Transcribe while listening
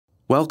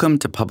Welcome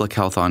to Public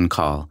Health on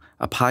Call,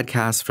 a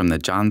podcast from the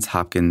Johns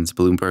Hopkins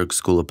Bloomberg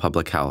School of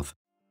Public Health,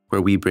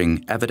 where we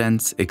bring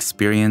evidence,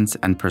 experience,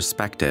 and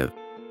perspective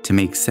to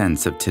make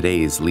sense of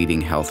today's leading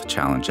health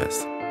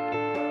challenges.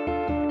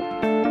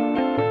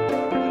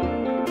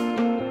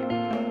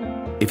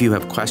 If you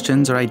have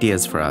questions or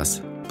ideas for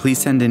us, please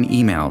send an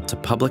email to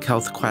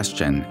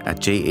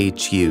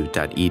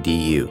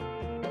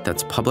publichealthquestion@jhu.edu.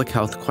 That's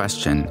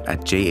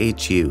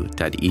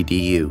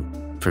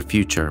publichealthquestion@jhu.edu for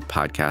future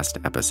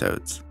podcast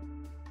episodes.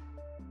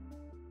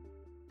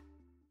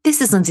 This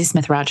is Lindsay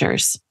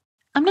Smith-Rogers.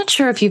 I'm not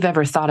sure if you've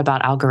ever thought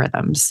about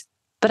algorithms,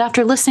 but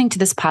after listening to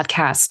this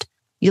podcast,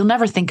 you'll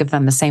never think of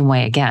them the same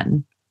way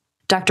again.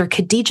 Dr.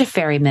 Kadija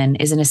Ferryman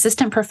is an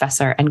assistant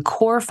professor and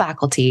core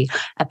faculty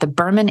at the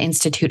Berman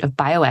Institute of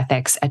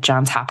Bioethics at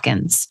Johns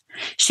Hopkins.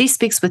 She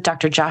speaks with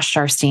Dr. Josh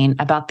Sharfstein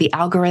about the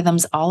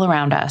algorithms all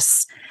around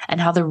us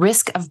and how the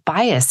risk of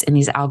bias in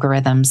these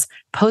algorithms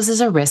poses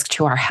a risk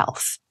to our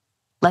health.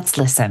 Let's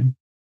listen.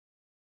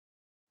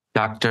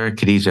 Dr.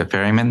 Kadija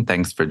Ferryman,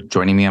 thanks for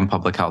joining me on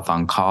Public Health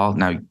on Call.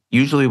 Now,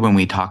 usually when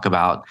we talk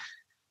about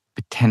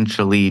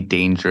potentially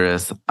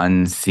dangerous,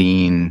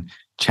 unseen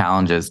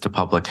challenges to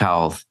public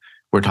health,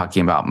 we're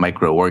talking about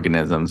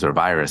microorganisms or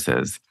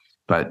viruses.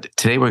 But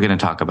today we're going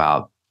to talk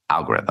about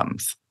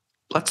algorithms.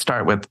 Let's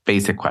start with a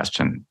basic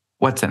question.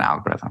 What's an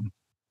algorithm?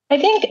 I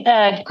think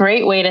a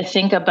great way to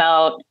think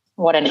about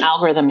what an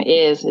algorithm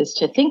is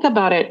to think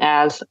about it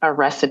as a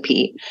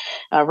recipe.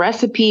 A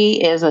recipe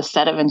is a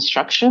set of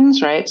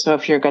instructions, right? So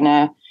if you're going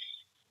to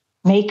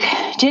make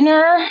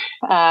dinner,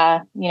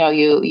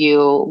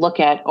 you look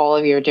at all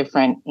of your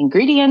different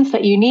ingredients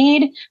that you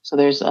need. So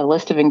there's a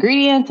list of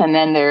ingredients, and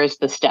then there's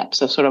the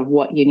steps of sort of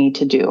what you need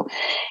to do.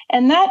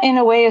 And that in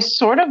a way is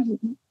sort of,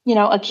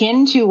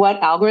 akin to what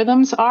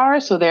algorithms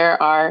are. So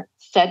there are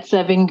sets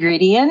of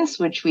ingredients,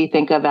 which we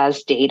think of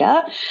as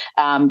data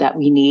that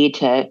we need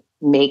to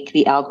make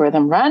the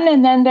algorithm run.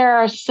 And then there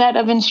are a set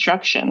of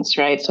instructions,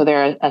 right? So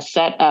there are a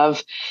set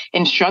of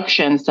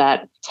instructions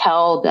that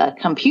tell the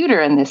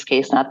computer, in this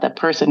case, not the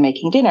person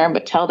making dinner,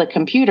 but tell the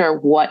computer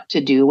what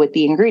to do with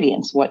the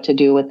ingredients, what to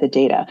do with the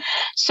data.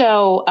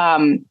 So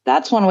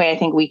that's one way I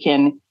think we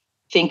can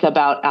think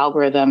about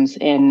algorithms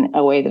in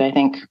a way that I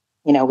think,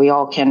 we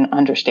all can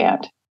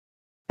understand.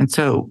 And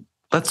so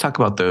let's talk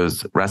about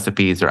those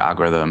recipes or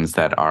algorithms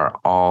that are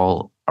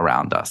all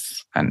around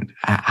us, and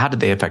how do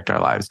they affect our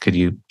lives? Could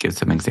you give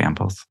some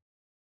examples?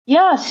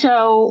 Yeah,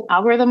 so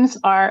algorithms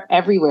are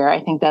everywhere.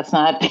 I think that's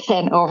not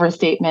an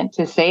overstatement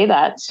to say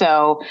that.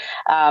 So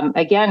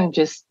again,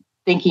 just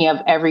thinking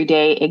of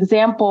everyday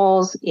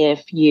examples,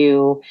 if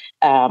you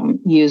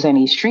use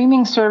any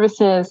streaming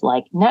services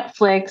like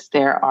Netflix,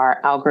 there are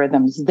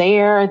algorithms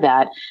there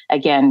that,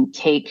 again,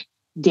 take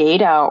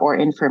data or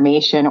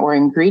information or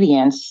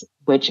ingredients,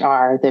 which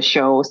are the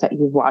shows that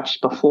you've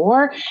watched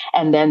before.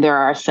 And then there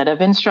are a set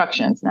of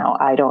instructions. Now,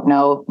 I don't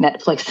know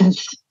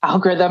Netflix's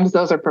algorithms,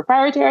 those are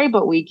proprietary,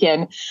 but we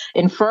can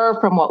infer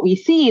from what we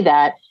see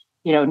that,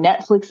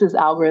 Netflix's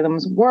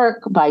algorithms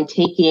work by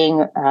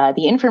taking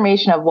the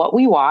information of what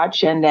we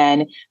watch and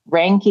then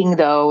ranking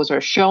those or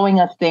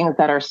showing us things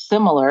that are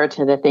similar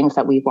to the things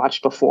that we've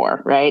watched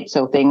before, right?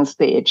 So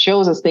it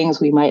shows us things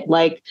we might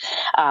like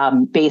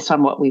based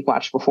on what we've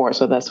watched before.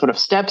 So the sort of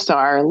steps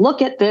are,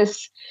 look at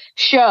this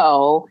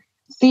show,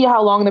 see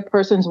how long the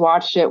person's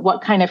watched it,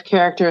 what kind of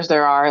characters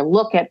there are,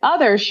 look at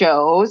other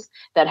shows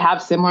that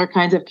have similar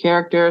kinds of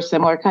characters,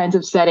 similar kinds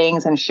of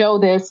settings, and show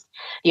this,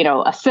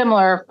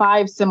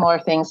 five similar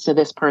things to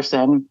this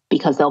person,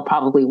 because they'll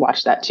probably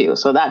watch that too.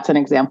 So that's an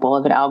example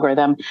of an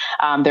algorithm.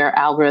 There are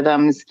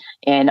algorithms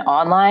in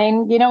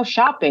online,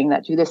 shopping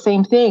that do the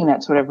same thing,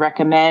 that sort of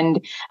recommend,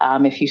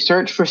 if you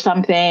search for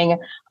something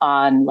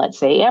on, let's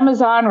say,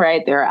 Amazon,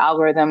 right, there are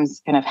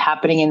algorithms kind of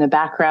happening in the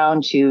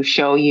background to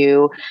show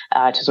you,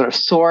 to sort of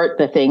sort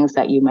the things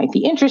that you might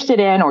be interested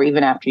in, or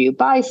even after you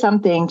buy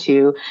something,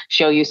 to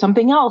show you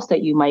something else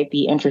that you might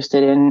be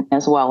interested in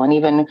as well. And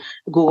even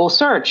Google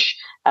search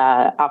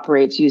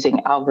operates using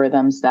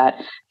algorithms that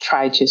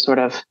try to sort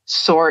of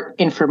sort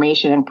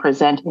information and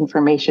present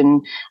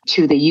information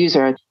to the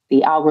user.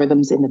 The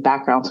algorithms in the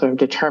background sort of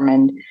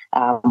determined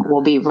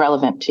will be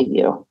relevant to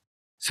you.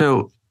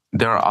 So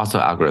there are also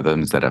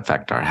algorithms that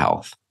affect our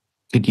health.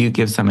 Could you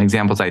give some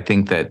examples? I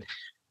think that,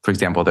 for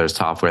example, there's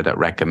software that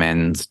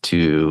recommends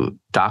to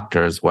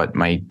doctors what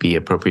might be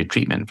appropriate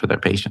treatment for their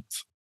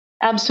patients.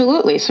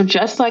 Absolutely. So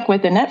just like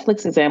with the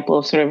Netflix example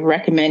of sort of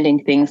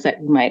recommending things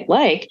that you might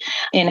like,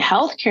 in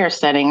healthcare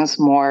settings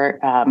more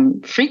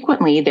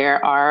frequently,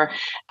 there are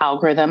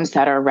algorithms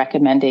that are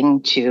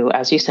recommending to,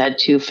 as you said,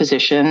 to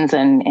physicians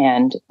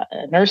and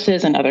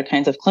nurses and other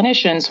kinds of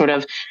clinicians, sort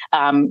of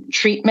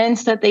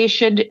treatments that they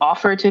should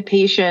offer to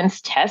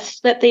patients, tests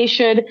that they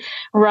should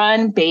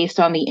run based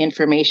on the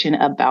information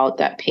about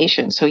that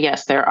patient. So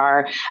yes, there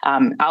are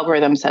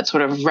algorithms that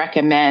sort of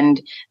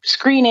recommend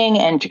screening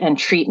and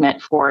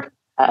treatment for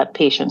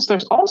patients.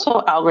 There's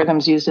also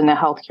algorithms used in the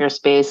healthcare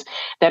space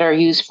that are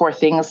used for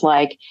things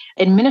like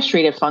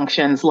administrative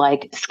functions,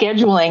 like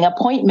scheduling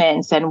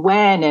appointments and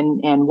when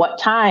and what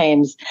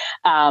times.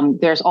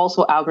 There's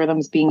also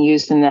algorithms being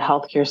used in the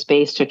healthcare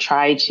space to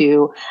try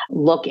to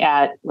look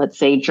at, let's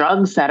say,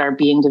 drugs that are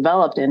being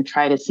developed and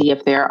try to see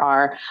if there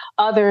are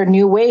other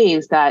new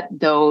ways that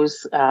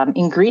those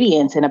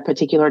ingredients in a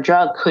particular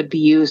drug could be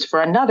used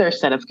for another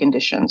set of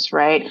conditions,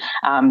 right?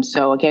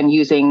 So again,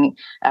 using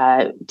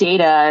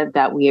data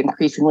that we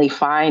increasingly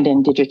find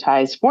in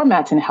digitized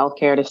formats in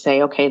healthcare to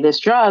say, okay, this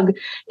drug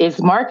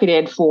is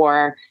marketed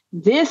for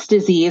this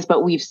disease,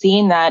 but we've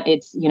seen that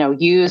it's,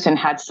 used and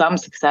had some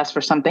success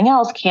for something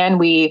else. Can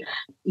we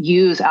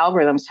use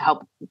algorithms to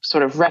help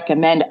sort of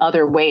recommend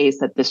other ways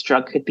that this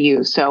drug could be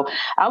used? So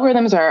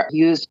algorithms are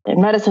used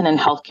in medicine and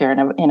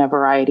healthcare in a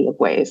variety of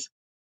ways.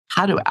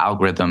 How do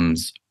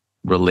algorithms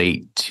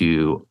relate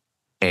to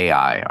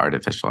AI,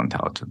 artificial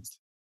intelligence?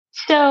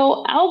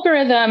 So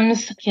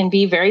algorithms can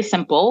be very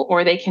simple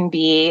or they can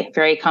be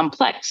very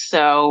complex.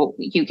 So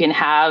you can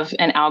have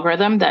an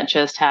algorithm that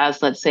just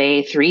has, let's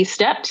say, 3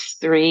 steps,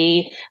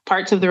 3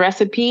 parts of the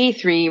recipe,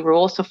 3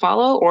 rules to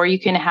follow, or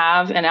you can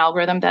have an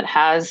algorithm that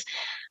has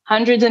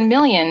hundreds and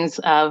millions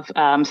of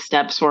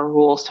steps or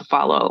rules to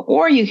follow.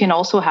 Or you can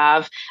also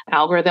have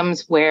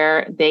algorithms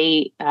where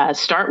they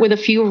start with a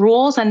few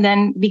rules and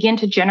then begin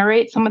to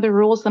generate some of the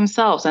rules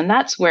themselves. And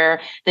that's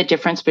where the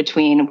difference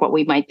between what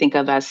we might think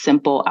of as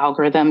simple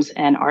algorithms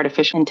and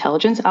artificial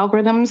intelligence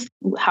algorithms,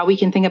 how we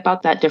can think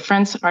about that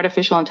difference.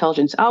 Artificial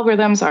intelligence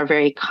algorithms are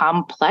very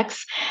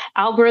complex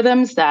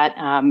algorithms that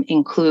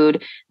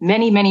include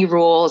many, many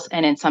rules,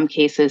 and in some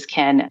cases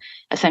can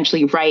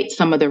essentially write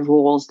some of the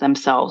rules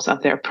themselves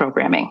of their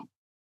programming.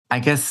 I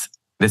guess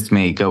this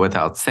may go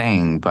without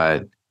saying,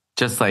 but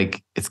just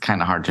like it's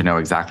kind of hard to know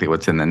exactly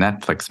what's in the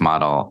Netflix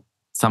model,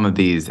 some of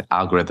these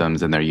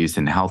algorithms and their use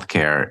in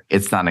healthcare,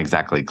 it's not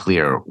exactly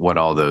clear what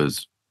all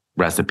those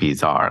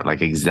recipes are,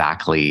 like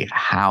exactly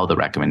how the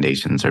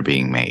recommendations are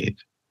being made.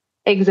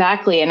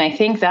 Exactly. And I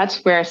think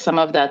that's where some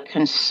of the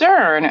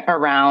concern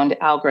around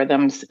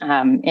algorithms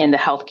in the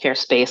healthcare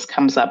space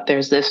comes up.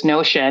 There's this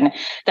notion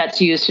that's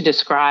used to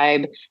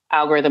describe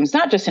algorithms,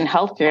 not just in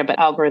healthcare, but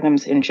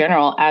algorithms in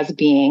general, as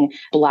being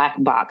black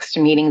boxed,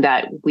 meaning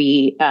that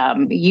we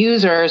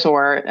users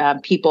or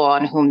people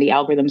on whom the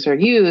algorithms are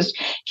used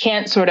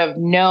can't sort of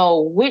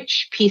know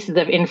which pieces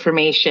of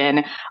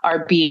information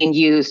are being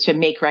used to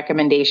make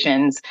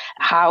recommendations,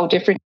 how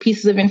different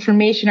pieces of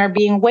information are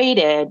being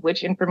weighted,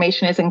 which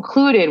information is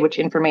included, which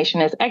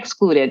information is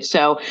excluded.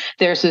 So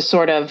there's this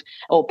sort of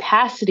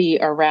opacity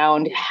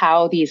around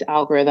how these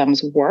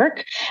algorithms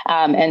work.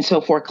 And so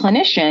for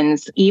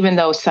clinicians, even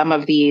though some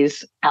of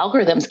these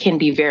algorithms can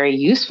be very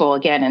useful,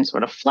 again, in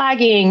sort of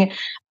flagging,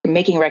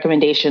 making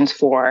recommendations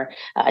for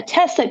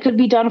tests that could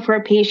be done for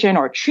a patient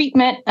or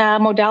treatment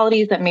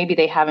modalities that maybe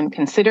they haven't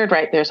considered,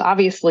 right? There's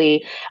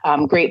obviously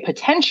great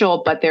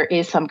potential, but there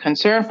is some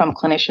concern from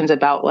clinicians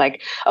about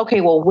like,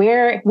 okay, well,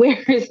 where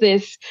is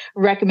this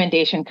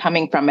recommendation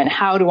coming from? And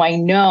how do I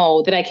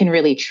know that I can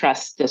really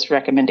trust this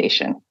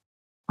recommendation?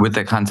 With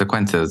the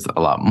consequences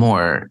a lot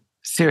more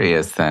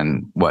serious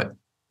than what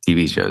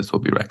TV shows will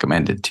be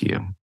recommended to you.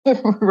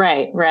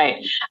 Right.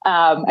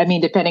 I mean,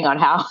 depending on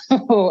how,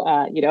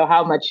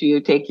 how much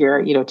you take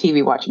your,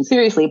 TV watching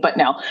seriously, but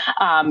no,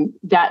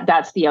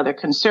 that's the other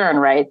concern,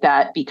 right?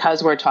 That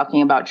because we're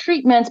talking about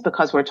treatments,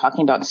 because we're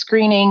talking about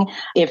screening,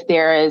 if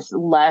there is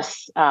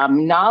less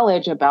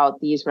knowledge about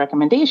these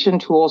recommendation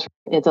tools,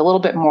 it's a little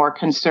bit more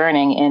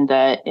concerning in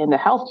the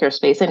healthcare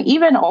space. And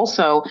even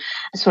also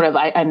sort of,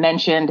 I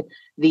mentioned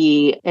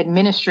the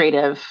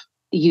administrative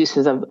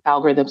uses of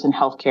algorithms in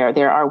healthcare.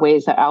 There are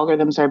ways that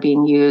algorithms are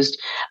being used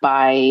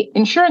by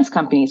insurance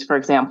companies, for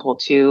example,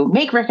 to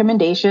make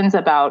recommendations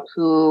about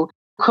who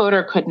could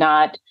or could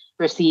not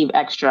receive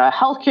extra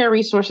healthcare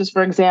resources,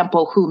 for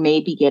example, who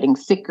may be getting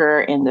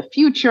sicker in the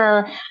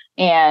future.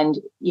 And,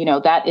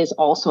 that is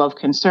also of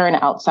concern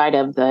outside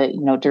of the,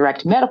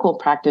 direct medical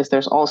practice.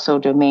 There's also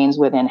domains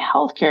within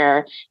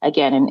healthcare,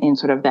 again, in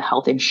sort of the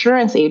health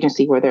insurance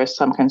agency, where there's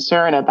some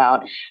concern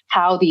about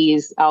how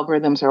these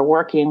algorithms are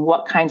working,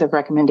 what kinds of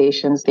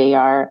recommendations they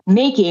are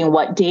making,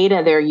 what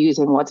data they're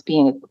using, what's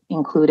being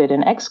included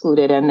and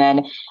excluded. And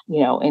then,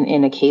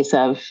 in the case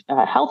of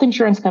health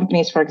insurance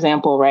companies, for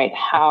example, right,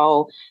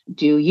 how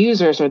do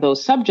users or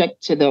those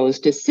subject to those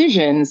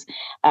decisions,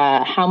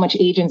 how much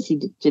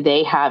agency do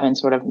they have in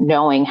sort of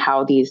knowing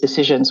how these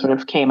decisions sort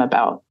of came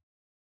about?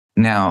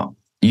 Now,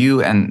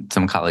 you and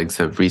some colleagues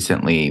have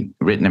recently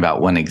written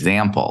about one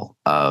example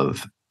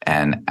of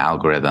an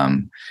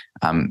algorithm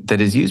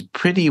that is used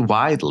pretty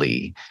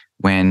widely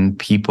when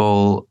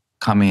people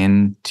come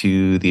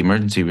into the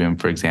emergency room,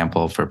 for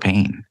example, for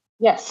pain.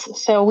 Yes.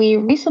 So we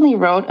recently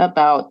wrote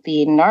about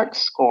the NARC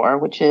score,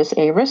 which is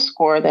a risk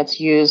score that's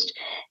used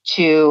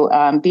to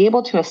be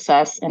able to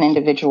assess an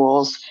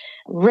individual's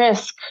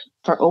risk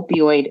for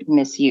opioid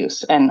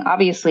misuse. And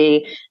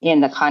obviously,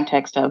 in the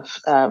context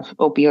of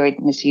opioid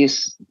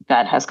misuse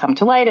that has come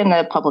to light in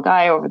the public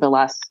eye over the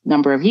last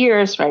number of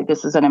years, right,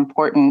 this is an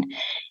important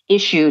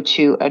issue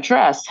to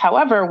address.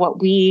 However, what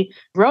we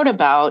wrote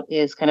about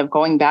is kind of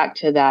going back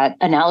to that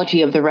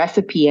analogy of the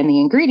recipe and the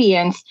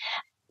ingredients.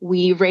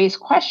 We raise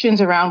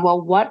questions around,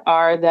 well, what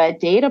are the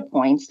data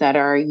points that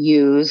are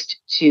used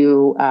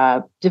to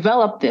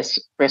develop this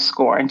risk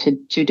score and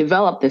to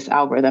develop this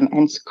algorithm?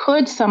 And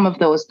could some of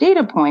those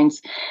data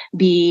points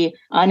be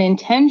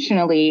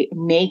unintentionally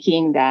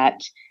making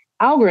that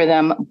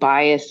algorithm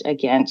biased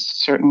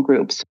against certain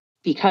groups?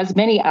 Because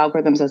many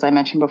algorithms, as I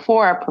mentioned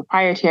before, are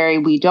proprietary,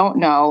 we don't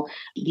know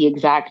the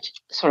exact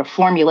sort of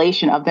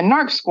formulation of the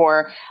NARC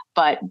score,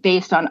 but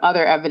based on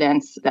other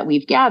evidence that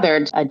we've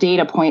gathered, a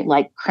data point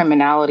like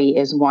criminality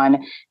is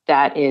one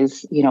that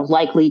is,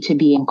 likely to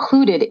be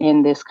included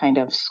in this kind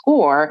of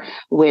score,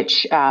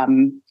 which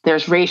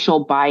there's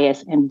racial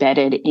bias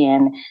embedded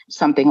in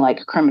something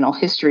like criminal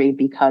history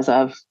because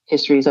of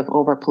histories of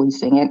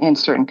over-policing in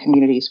certain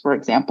communities, for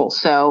example.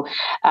 So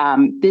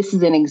this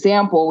is an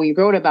example we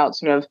wrote about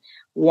sort of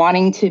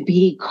wanting to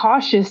be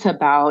cautious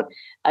about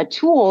a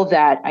tool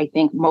that I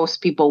think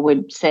most people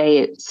would say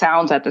it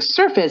sounds at the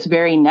surface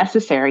very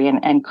necessary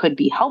and could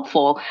be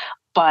helpful,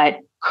 but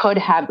could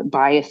have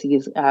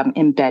biases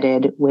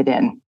embedded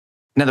within.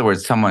 In other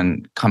words,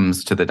 someone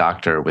comes to the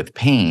doctor with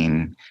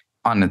pain.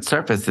 On its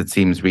surface, it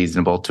seems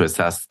reasonable to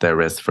assess their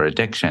risk for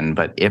addiction.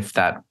 But if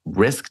that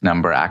risk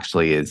number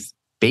actually is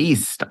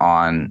based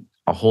on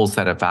a whole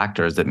set of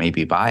factors that may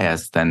be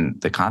biased, then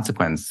the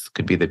consequence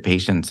could be that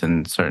patients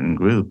in certain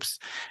groups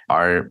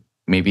are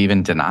maybe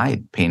even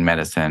denied pain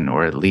medicine,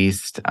 or at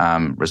least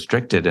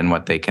restricted in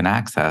what they can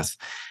access,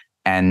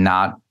 and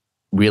not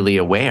really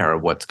aware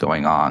of what's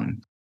going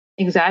on.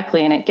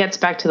 Exactly. And it gets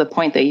back to the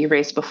point that you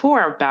raised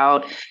before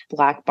about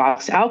black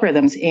box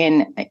algorithms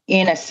in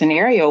a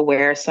scenario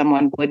where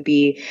someone would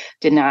be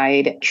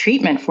denied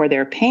treatment for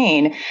their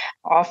pain.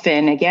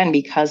 Often, again,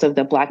 because of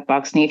the black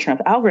box nature of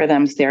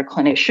algorithms, their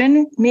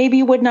clinician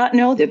maybe would not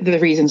know the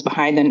reasons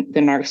behind the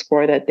NARC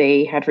score that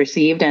they had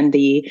received, and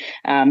the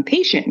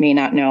patient may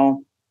not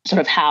know sort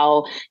of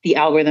how the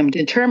algorithm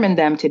determined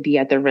them to be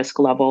at the risk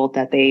level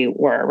that they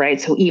were,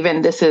 right? So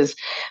even this is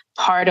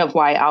part of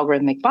why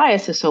algorithmic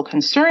bias is so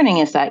concerning,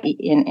 is that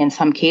in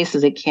some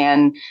cases it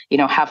can,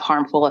 have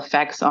harmful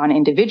effects on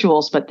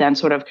individuals, but then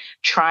sort of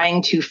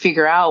trying to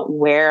figure out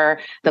where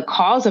the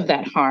cause of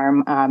that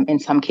harm in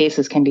some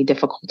cases can be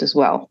difficult as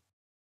well.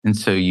 And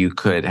so you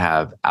could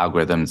have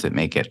algorithms that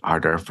make it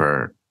harder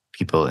for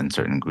people in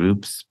certain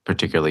groups,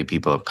 particularly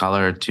people of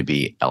color, to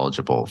be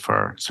eligible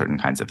for certain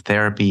kinds of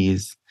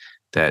therapies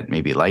that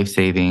may be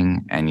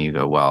life-saving. And you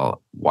go,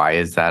 well, why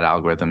is that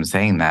algorithm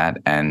saying that?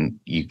 And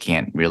you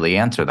can't really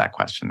answer that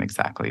question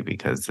exactly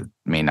because it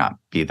may not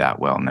be that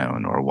well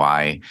known. Or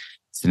why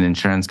is an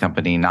insurance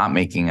company not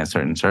making a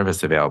certain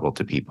service available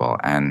to people?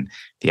 And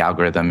the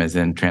algorithm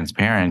isn't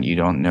transparent. You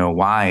don't know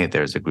why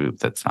there's a group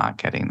that's not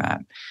getting that.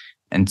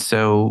 And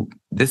so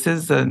this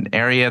is an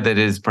area that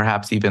is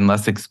perhaps even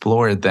less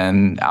explored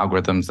than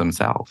algorithms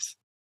themselves.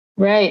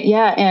 Right.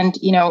 Yeah. And,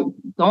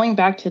 going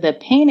back to the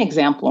pain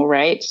example,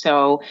 right?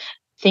 So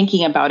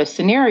thinking about a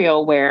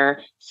scenario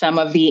where some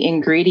of the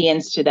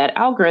ingredients to that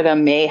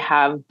algorithm may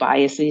have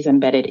biases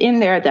embedded in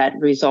there that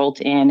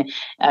result in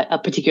a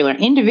particular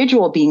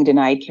individual being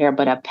denied care,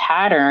 but a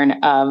pattern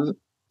of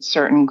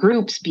certain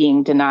groups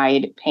being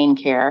denied pain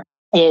care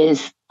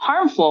is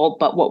harmful.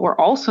 But what we're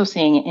also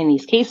seeing in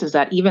these cases,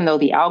 that even though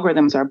the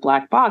algorithms are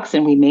black box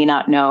and we may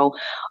not know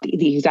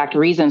the exact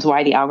reasons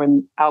why the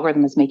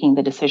algorithm is making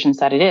the decisions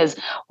that it is,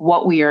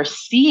 what we are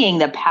seeing,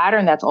 the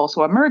pattern that's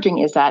also emerging,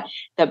 is that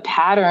the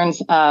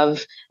patterns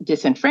of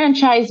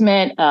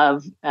disenfranchisement,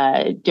 of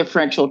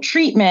differential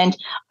treatment,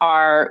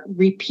 are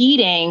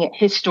repeating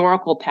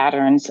historical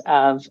patterns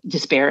of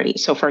disparity.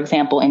 So, for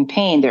example, in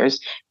pain,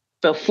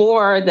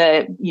 before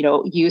the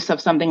use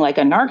of something like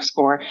a NARC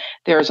score,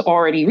 there's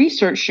already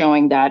research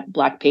showing that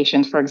Black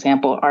patients, for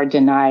example, are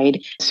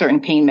denied certain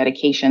pain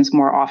medications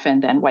more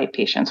often than white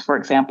patients, for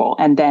example.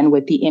 And then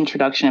with the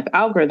introduction of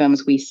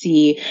algorithms, we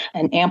see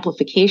an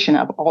amplification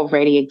of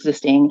already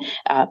existing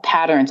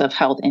patterns of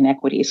health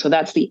inequity. So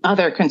that's the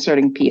other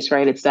concerning piece,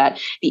 right? It's that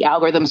the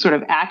algorithms sort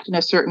of act in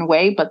a certain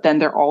way, but then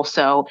they're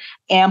also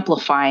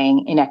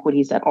amplifying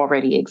inequities that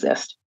already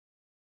exist.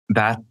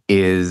 That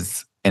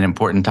is an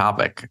important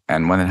topic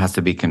and one that has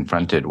to be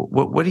confronted.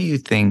 What do you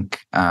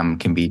think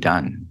can be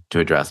done to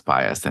address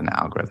bias in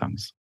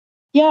algorithms?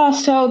 Yeah,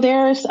 so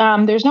there's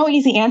no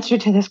easy answer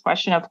to this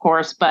question, of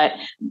course, but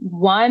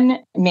one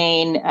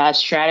main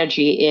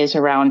strategy is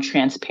around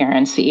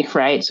transparency,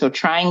 right? So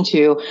trying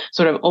to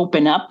sort of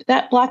open up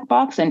that black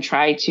box and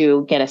try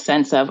to get a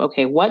sense of,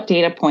 okay, what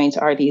data points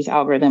are these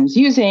algorithms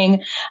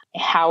using?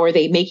 How are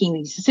they making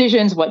these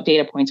decisions? What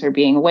data points are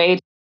being weighed?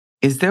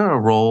 Is there a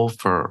role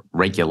for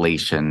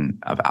regulation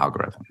of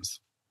algorithms?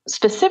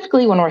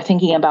 specifically when we're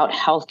thinking about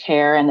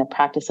healthcare and the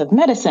practice of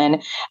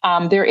medicine,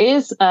 there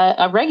is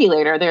a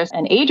regulator. There's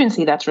an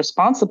agency that's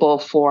responsible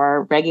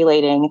for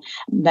regulating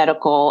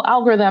medical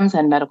algorithms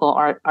and medical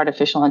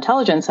artificial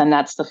intelligence, and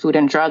that's the Food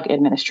and Drug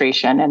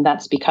Administration. And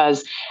that's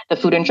because the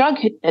Food and Drug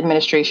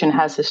Administration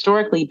has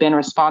historically been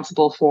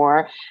responsible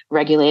for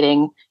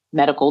regulating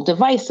medical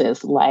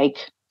devices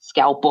like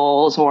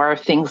scalpels or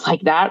things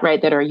like that,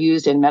 right, that are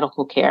used in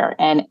medical care.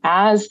 And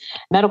as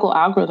medical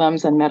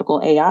algorithms and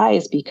medical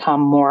AIs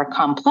become more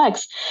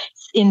complex,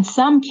 in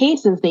some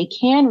cases, they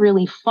can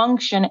really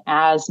function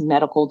as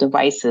medical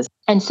devices.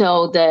 And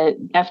so the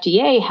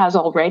FDA has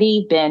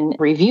already been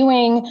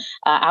reviewing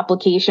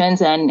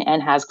applications and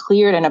has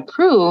cleared and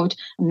approved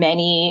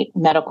many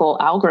medical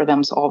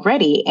algorithms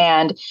already.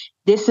 And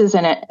this is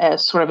a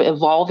sort of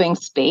evolving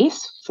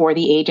space for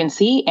the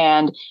agency.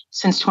 And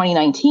since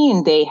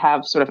 2019, they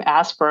have sort of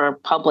asked for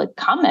public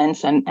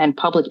comments and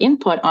public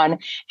input on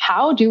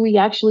how do we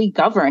actually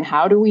govern,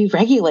 how do we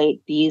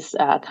regulate these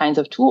kinds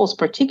of tools,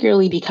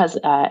 particularly because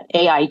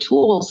AI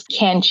tools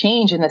can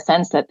change in the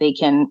sense that they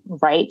can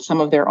write some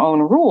of their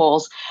own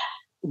rules.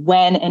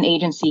 When an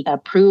agency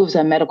approves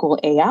a medical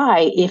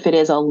AI, if it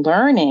is a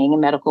learning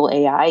medical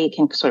AI, it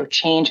can sort of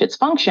change its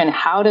function.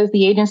 How does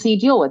the agency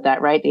deal with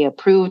that, right? They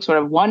approved sort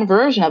of one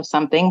version of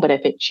something, but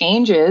if it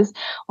changes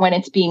when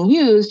it's being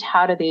used,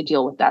 how do they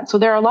deal with that? So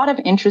there are a lot of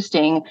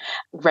interesting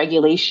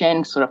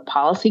regulation sort of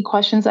policy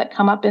questions that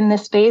come up in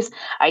this space.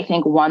 I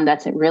think one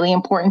that's really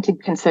important to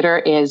consider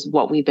is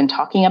what we've been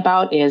talking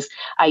about is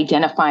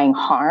identifying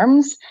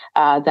harms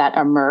that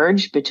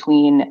emerge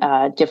between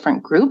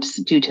different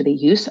groups due to the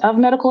use of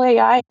medical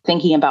AI,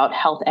 thinking about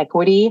health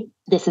equity.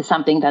 This is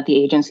something that the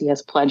agency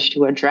has pledged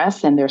to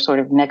address in their sort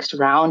of next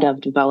round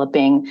of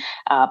developing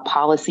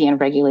policy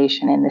and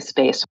regulation in this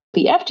space.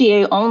 The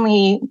FDA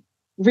only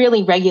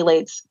really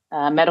regulates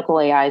medical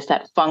AIs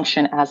that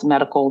function as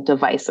medical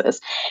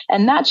devices.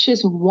 And that's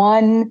just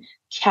one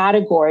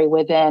category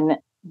within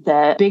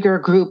the bigger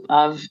group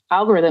of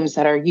algorithms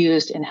that are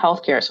used in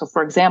healthcare. So,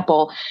 for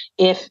example,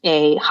 if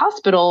a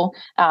hospital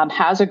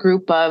has a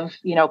group of,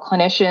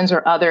 clinicians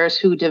or others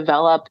who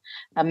develop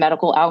a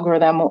medical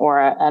algorithm or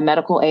a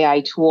medical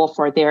AI tool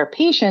for their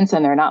patients,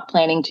 and they're not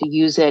planning to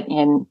use it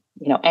in,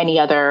 any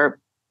other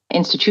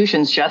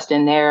institutions, just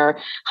in their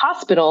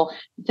hospital,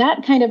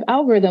 that kind of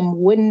algorithm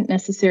wouldn't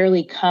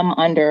necessarily come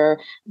under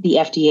the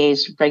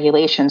FDA's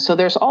regulations. So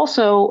there's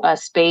also a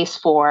space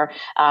for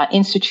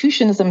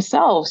institutions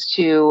themselves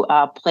to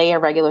play a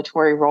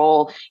regulatory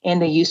role in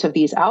the use of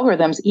these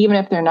algorithms, even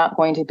if they're not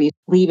going to be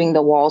leaving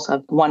the walls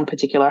of one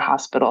particular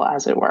hospital,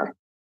 as it were.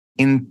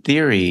 In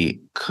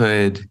theory,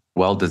 could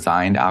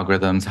well-designed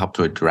algorithms help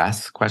to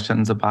address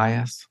questions of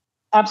bias?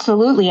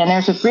 Absolutely. And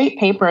there's a great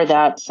paper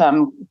that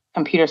some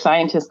computer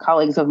scientist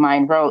colleagues of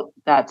mine wrote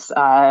that's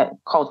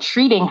called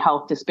Treating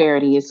Health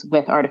Disparities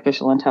with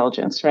Artificial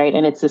Intelligence, right?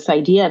 And it's this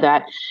idea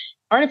that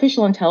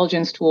artificial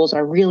intelligence tools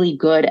are really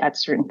good at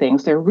certain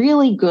things. They're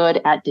really good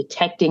at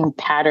detecting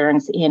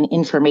patterns in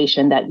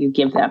information that you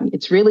give them.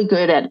 It's really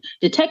good at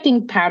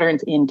detecting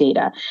patterns in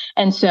data.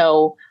 And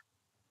so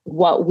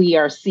what we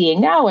are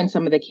seeing now in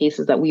some of the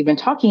cases that we've been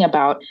talking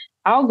about,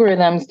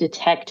 algorithms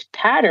detect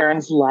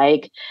patterns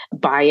like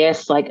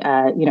bias, like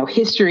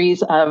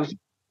histories of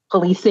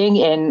policing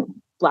in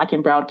Black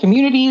and Brown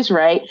communities,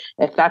 right?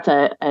 If that's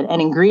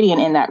an ingredient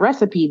in that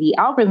recipe, the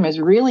algorithm is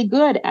really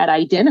good at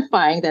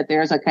identifying that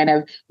there's a kind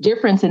of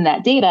difference in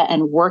that data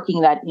and working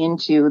that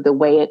into the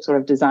way it sort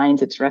of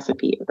designs its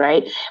recipe,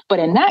 right? But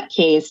in that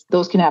case,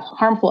 those can have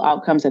harmful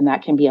outcomes and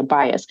that can be a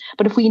bias.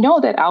 But if we know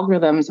that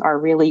algorithms are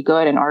really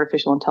good and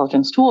artificial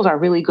intelligence tools are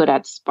really good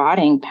at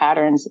spotting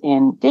patterns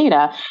in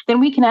data, then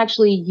we can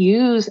actually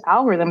use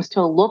algorithms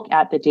to look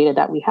at the data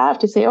that we have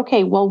to say,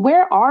 okay, well,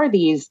 where are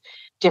these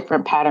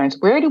different patterns?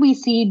 Where do we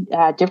see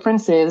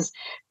differences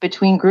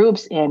between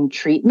groups in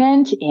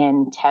treatment,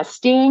 in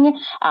testing,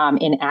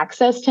 in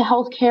access to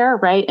healthcare,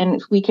 right?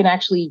 And we can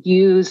actually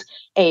use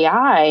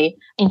AI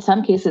in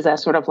some cases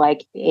as sort of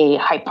like a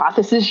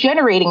hypothesis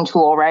generating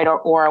tool, right?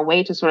 Or a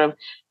way to sort of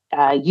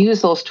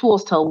use those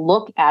tools to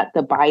look at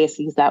the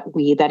biases that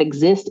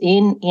exist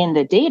in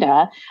the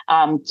data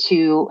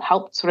to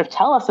help sort of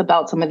tell us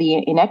about some of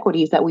the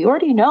inequities that we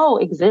already know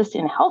exist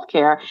in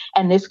healthcare.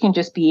 And this can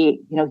just be,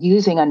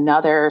 using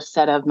another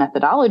set of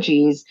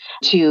methodologies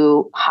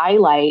to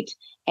highlight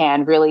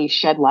and really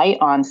shed light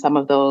on some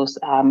of those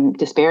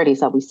disparities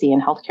that we see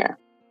in healthcare.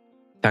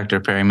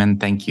 Dr. Ferryman,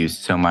 thank you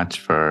so much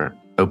for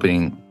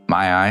opening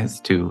my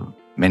eyes to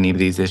many of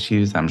these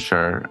issues. I'm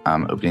sure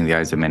opening the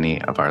eyes of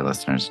many of our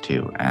listeners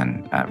too,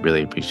 and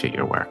really appreciate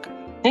your work.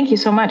 Thank you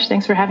so much.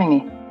 Thanks for having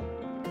me.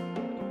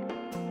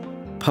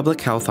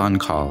 Public Health on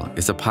Call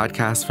is a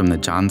podcast from the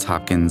Johns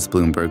Hopkins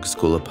Bloomberg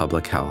School of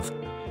Public Health,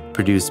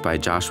 produced by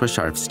Joshua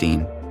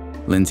Sharfstein,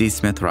 Lindsay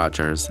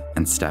Smith-Rogers,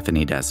 and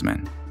Stephanie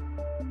Desmond.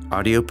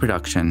 Audio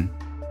production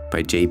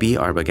by J.B.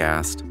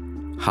 Arbogast,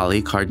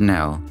 Holly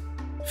Cardinale,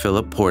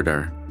 Philip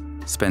Porter,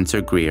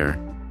 Spencer Greer,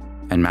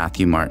 and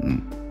Matthew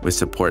Martin, with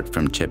support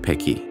from Chip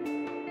Hickey.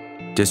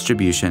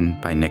 Distribution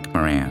by Nick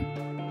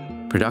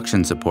Moran.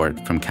 Production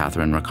support from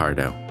Catherine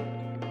Ricardo.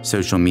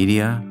 Social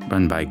media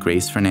run by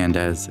Grace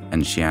Fernandez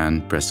and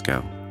Shian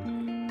Briscoe.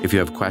 If you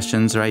have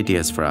questions or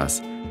ideas for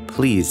us,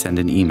 please send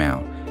an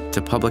email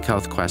to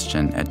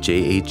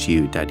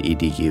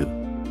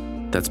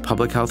publichealthquestion@jhu.edu. That's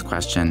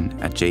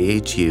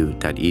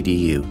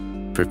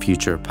publichealthquestion@jhu.edu for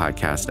future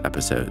podcast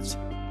episodes.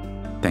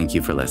 Thank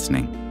you for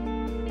listening.